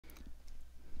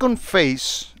second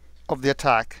phase of the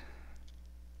attack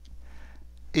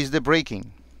is the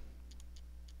breaking.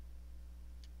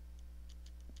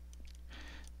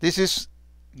 This is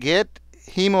get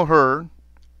him or her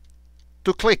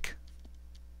to click.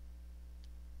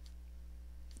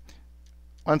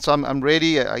 Once I'm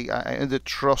ready, I earn the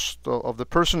trust of the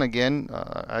person again.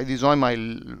 I design my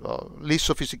least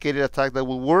sophisticated attack that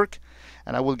will work,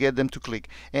 and I will get them to click.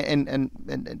 And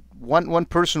one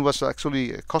person was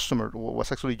actually, a customer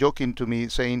was actually joking to me,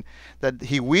 saying that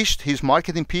he wished his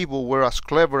marketing people were as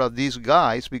clever as these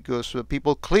guys, because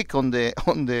people click on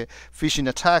the phishing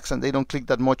attacks and they don't click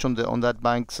that much on that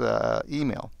bank's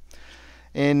email.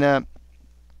 And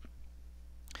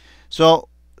so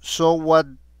what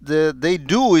they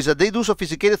do is that they do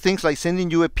sophisticated things like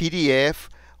sending you a PDF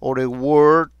or a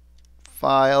Word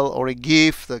file or a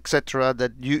GIF, etc.,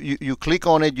 that you click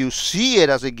on it, you see it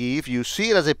as a GIF, you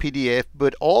see it as a PDF,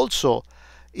 but also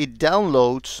it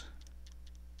downloads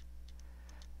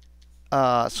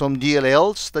some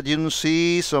DLLs that you don't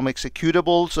see, some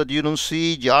executables that you don't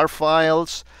see, jar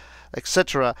files,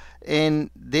 etc., and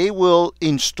they will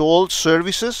install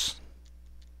services,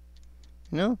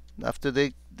 after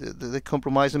they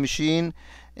compromise the machine,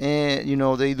 and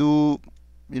they do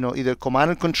either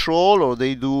command and control, or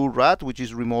they do RAT, which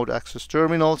is remote access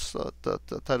terminals, the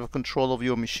type of control of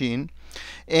your machine.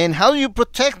 And how do you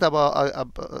protect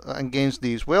against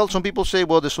these? Well, some people say,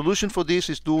 well, the solution for this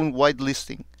is doing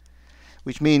whitelisting,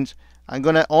 which means I'm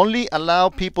going to only allow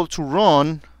people to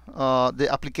run the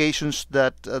applications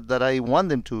that I want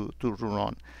them to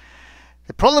run.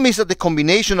 The problem is that the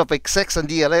combination of execs and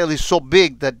DLL is so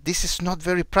big that this is not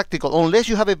very practical, unless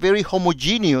you have a very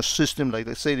homogeneous system, like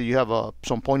let's say that you have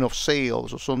some point of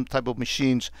sales or some type of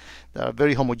machines that are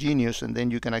very homogeneous, and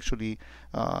then you can actually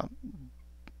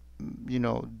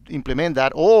implement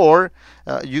that, or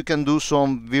you can do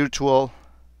some virtual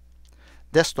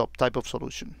desktop type of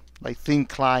solution, like thin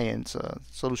clients,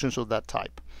 solutions of that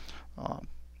type.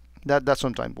 That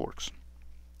sometimes works.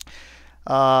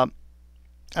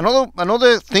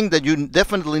 Another thing that you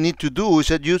definitely need to do is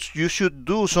that you should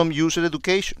do some user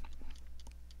education.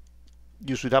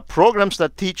 You should have programs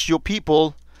that teach your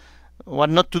people what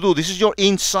not to do. This is your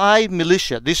inside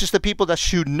militia. This is the people that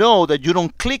should know that you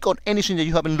don't click on anything that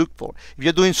you haven't looked for. If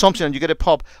you're doing something and you get a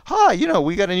pop, hi,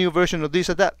 we got a new version of this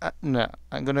or that. No,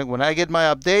 when I get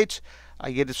my updates,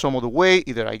 I get it some other way.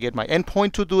 Either I get my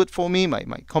endpoint to do it for me, my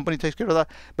company takes care of that,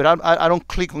 but I don't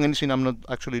click on anything I'm not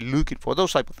actually looking for,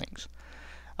 those type of things.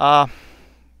 Another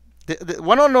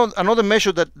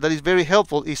measure that is very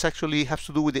helpful is actually has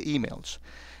to do with the emails,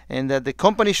 and that the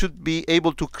company should be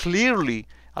able to clearly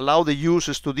allow the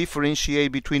users to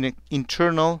differentiate between an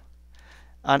internal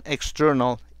and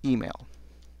external email.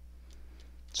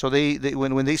 So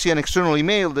when they see an external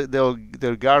email,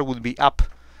 their guard will be up,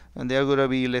 and they're going to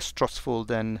be less trustful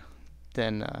than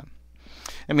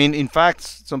in fact,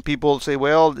 some people say,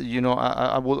 well,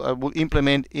 I will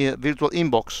implement a virtual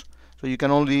inbox. So you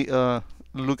can only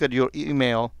look at your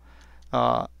email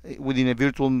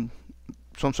within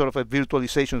some sort of a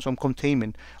virtualization, some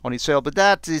containment on itself. But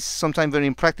that is sometimes very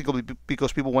impractical,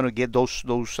 because people want to get those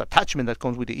attachments that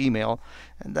comes with the email,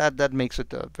 and that makes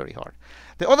it very hard.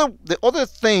 The other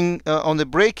thing on the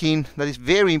breaking that is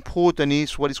very important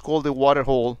is what is called the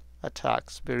Waterhole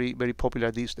attacks. Very, very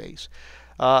popular these days.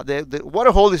 The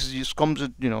Waterhole just comes,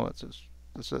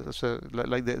 it's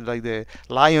like the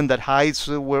lion that hides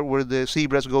where the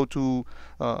zebras go to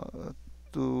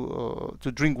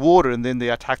drink water, and then they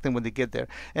attack them when they get there.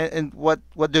 And what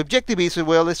the objective is,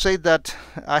 well, let's say that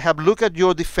I have looked at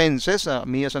your defenses,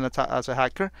 me as a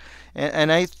hacker,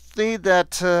 and I think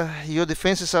that your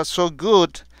defenses are so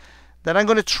good that I'm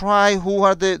going to try who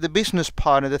are the business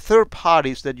partner, the third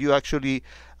parties that you actually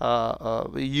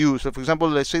use. So for example,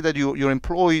 let's say that your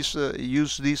employees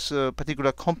use this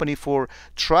particular company for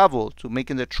travel, to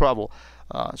making their travel.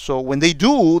 So when they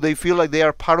do, they feel like they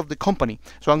are part of the company.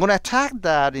 So I'm going to attack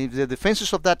that if the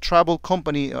defenses of that travel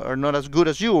company are not as good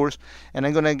as yours, and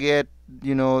I'm going to get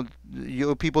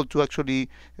your people to actually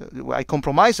I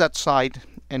compromise that site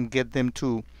and get them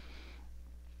to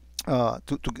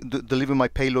deliver my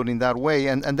payload in that way,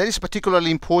 and that is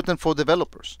particularly important for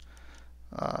developers.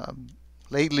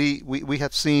 Lately, we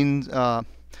have seen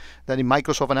that in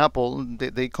Microsoft and Apple,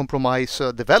 they compromise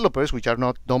developers, which are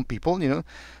not dumb people,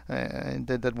 and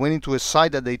that went into a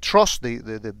site that they trust.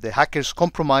 The hackers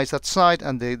compromise that site,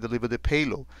 and they deliver the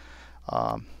payload.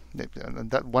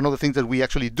 That one of the things that we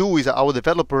actually do is our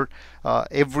developer,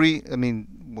 when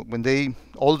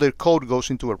all their code goes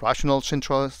into a rational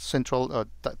central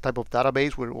type of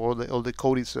database where all the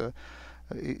code is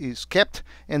is kept,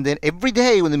 and then every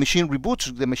day when the machine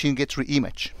reboots, the machine gets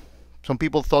re-imaged. Some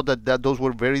people thought that those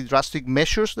were very drastic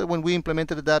measures that when we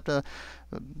implemented that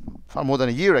far more than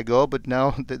a year ago, but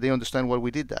now they understand why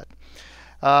we did that.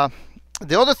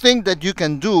 The other thing that you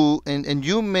can do, and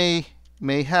you may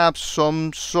have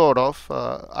some sort of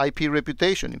IP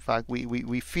reputation. In fact,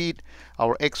 we feed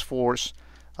our X-Force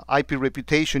IP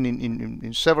reputation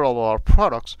in several of our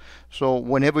products. So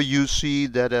whenever you see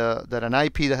that an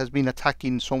IP that has been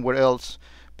attacking somewhere else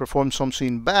performs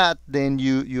something bad, then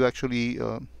you actually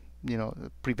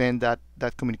prevent that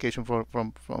communication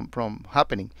from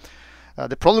happening.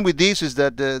 The problem with this is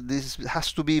that this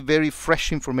has to be very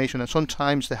fresh information, and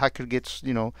sometimes the hacker gets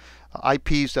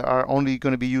IPs that are only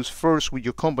going to be used first with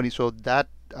your company, so that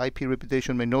IP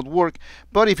reputation may not work.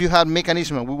 But if you have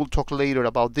mechanism, and we will talk later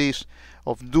about this,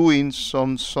 of doing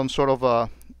some sort of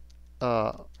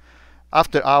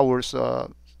after hours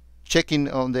checking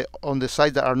on the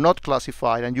sites that are not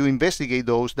classified, and you investigate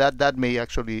those, that may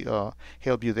actually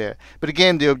help you there. But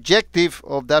again, the objective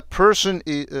of that person,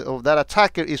 of that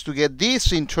attacker, is to get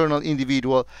this internal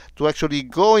individual to actually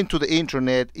go into the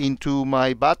internet, into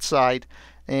my bad site,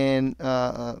 and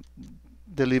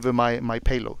deliver my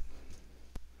payload.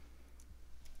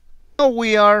 Now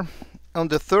we are on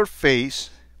the third phase,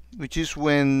 which is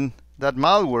when that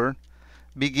malware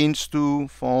begins to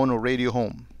phone or radio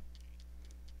home.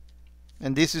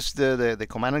 And this is the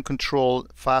command and control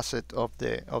facet of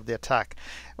the attack.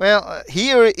 Well,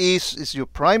 here is your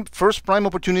first prime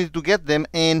opportunity to get them,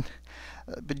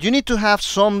 but you need to have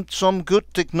some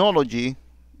good technology,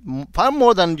 far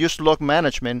more than just log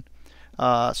management.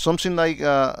 Something like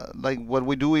what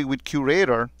we do with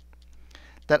Curator,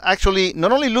 that actually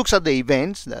not only looks at the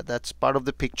events, that's part of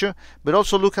the picture, but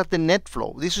also look at the net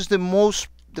flow. This is the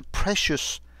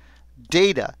precious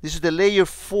data. This is the layer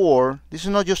 4. This is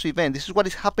not just event. This is what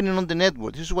is happening on the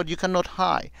network. This is what you cannot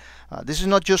hide. This is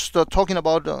not just talking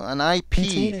about an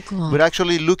IP, but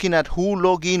actually looking at who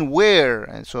log in where.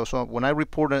 And so when I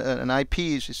report an IP,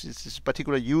 it's a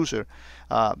particular user.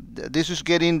 This is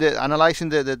analyzing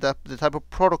the type of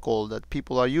protocol that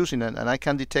people are using, and I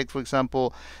can detect, for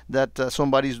example, that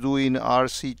somebody's doing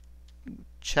RC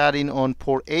chatting on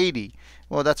port 80.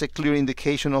 Well, that's a clear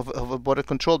indication of a border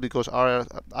control, because our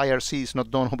IRC is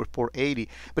not done over port 80.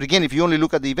 But again, if you only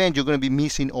look at the event, you're going to be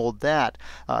missing all that.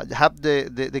 Have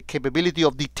the capability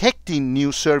of detecting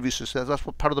new services. That's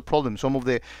part of the problem. Some of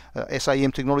the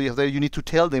SIM technology there, you need to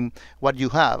tell them what you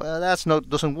have.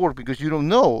 Doesn't work, because you don't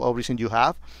know everything you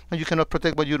have, and you cannot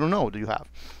protect what you don't know that you have.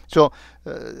 So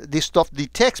this stuff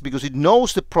detects, because it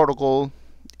knows the protocol.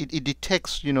 It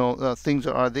detects things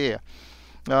that are there.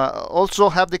 Also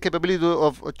have the capability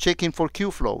of checking for Q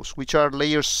flows, which are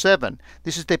layer 7.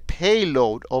 This is the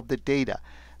payload of the data.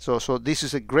 So this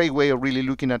is a great way of really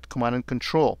looking at command and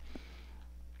control.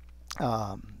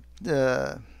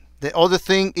 The other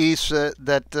thing is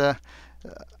that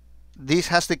this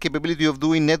has the capability of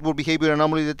doing network behavior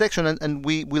anomaly detection, and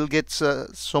we will get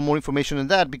some more information on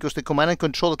that, because the command and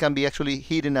control can be actually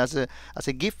hidden as a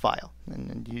GIF file,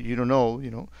 and you don't know,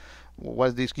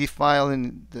 what this GIF file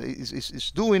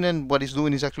is doing, and what it's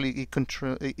doing is actually it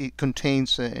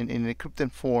contains in an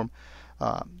encrypted form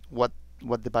what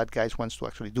the bad guys wants to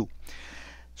actually do.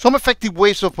 Some effective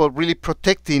ways of really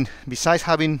protecting, besides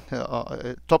having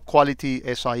top quality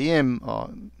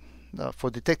SIM for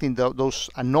detecting those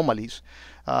anomalies.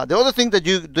 The other thing that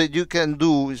you can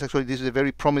do is actually, this is a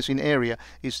very promising area,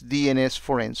 is DNS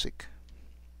Forensic.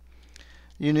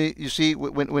 You see,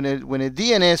 when a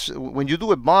DNS, when you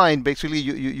do a bind, basically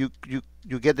you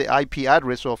get the IP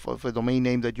address of a domain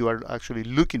name that you are actually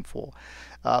looking for.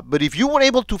 But if you were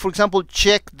able to, for example,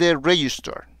 check the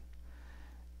register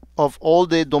of all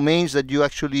the domains that you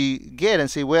actually get, and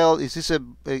say, well, is this a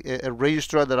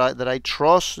registrar that I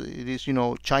trust? It is,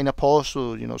 China Post,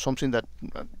 or something that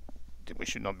we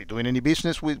should not be doing any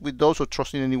business with those, or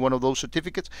trusting any one of those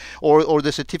certificates, or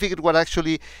the certificate was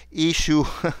actually issued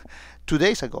 2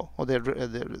 days ago, or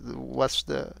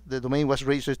the domain was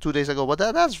registered 2 days ago. But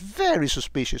that's very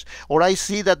suspicious. Or I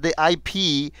see that the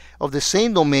IP of the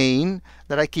same domain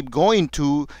that I keep going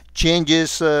to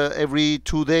changes every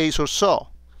 2 days or so.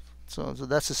 So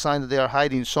that's a sign that they are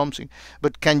hiding something.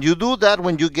 But can you do that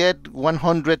when you get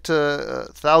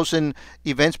 100,000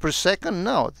 events per second?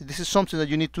 No, this is something that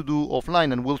you need to do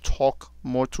offline, and we'll talk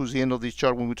more towards the end of this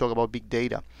chart when we talk about big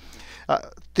data.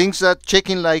 Things that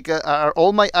checking, like are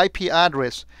all my IP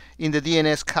address in the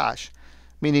DNS cache,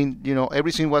 meaning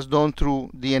everything was done through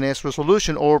DNS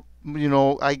resolution, or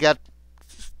I got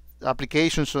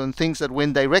applications and things that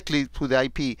went directly to the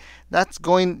IP. That's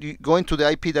going to the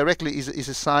IP directly is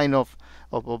a sign of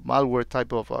of malware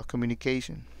type of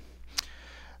communication.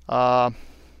 Are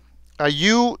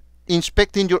you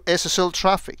inspecting your SSL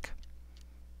traffic?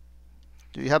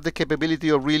 Do you have the capability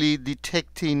of really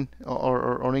detecting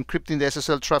or encrypting the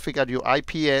SSL traffic at your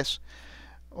IPS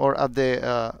or at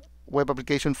the web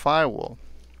application firewall?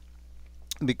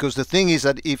 Because the thing is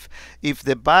that if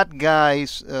the bad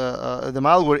guys, the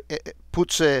malware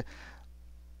puts an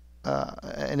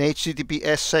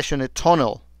HTTPS session, a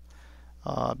tunnel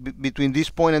between this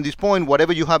point and this point,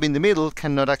 whatever you have in the middle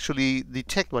cannot actually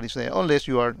detect what is there unless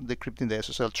you are decrypting the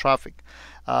SSL traffic.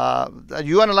 Are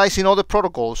you analyzing all the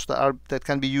protocols that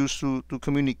can be used to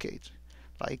communicate,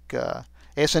 like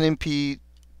SNMP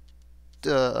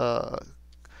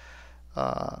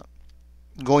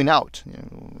going out?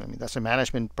 I mean, that's a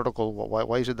management protocol.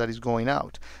 Why is it that it's going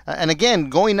out? And again,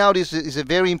 going out is a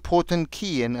very important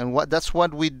key, and that's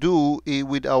what we do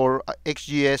with our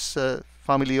XGS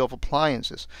family of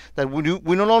appliances. That we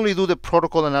not only do the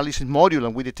protocol analysis module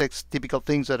and we detect typical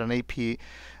things that an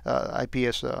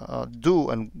IPS do,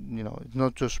 and it's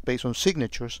not just based on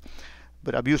signatures,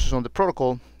 but abuses on the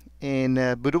protocol.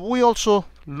 And but we also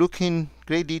look in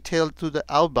great detail to the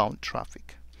outbound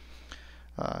traffic.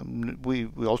 We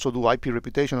also do IP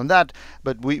reputation on that,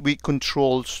 but we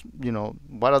control,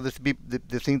 what are the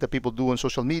things that people do on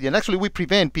social media, and actually we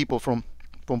prevent people from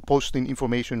posting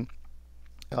information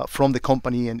from the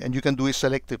company, and you can do it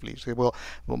selectively. So, well,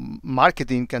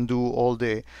 marketing can do all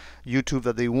the YouTube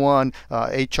that they want,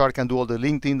 HR can do all the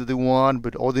LinkedIn that they want,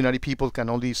 but ordinary people can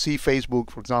only see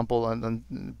Facebook, for example,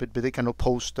 but they cannot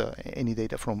post any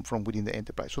data from within the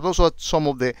enterprise. So those are some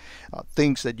of the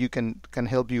things that you can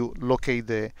help you locate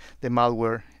the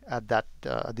malware at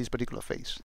this particular phase.